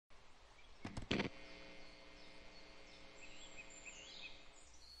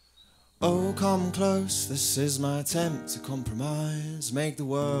come close, this is my attempt to compromise, make the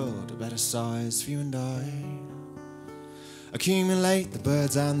world a better size for you and I. Accumulate the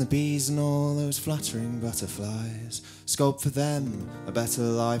birds and the bees and all those fluttering butterflies, sculpt for them a better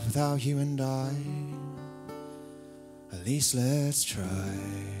life without you and I. At least let's try.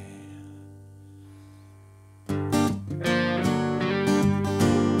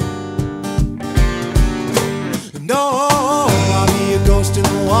 No, I'll be a ghost in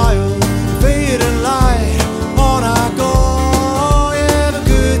the wild, fading light on I go. Yeah, the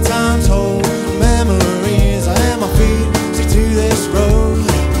good times hold memories. I am my feet stick to this road,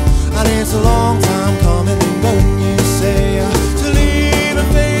 and it's a long time coming. Don't you say to leave and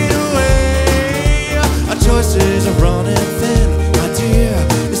fade away? Our choices are running thin, my dear.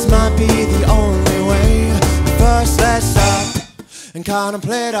 This might be the only way. But first, let's stop and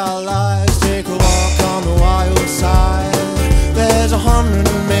contemplate our lives. Take a walk on the wild side. There's 100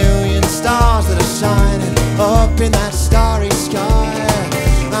 million stars that are shining up in that starry sky,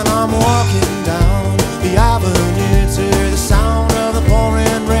 and I'm walking down the avenue to the sound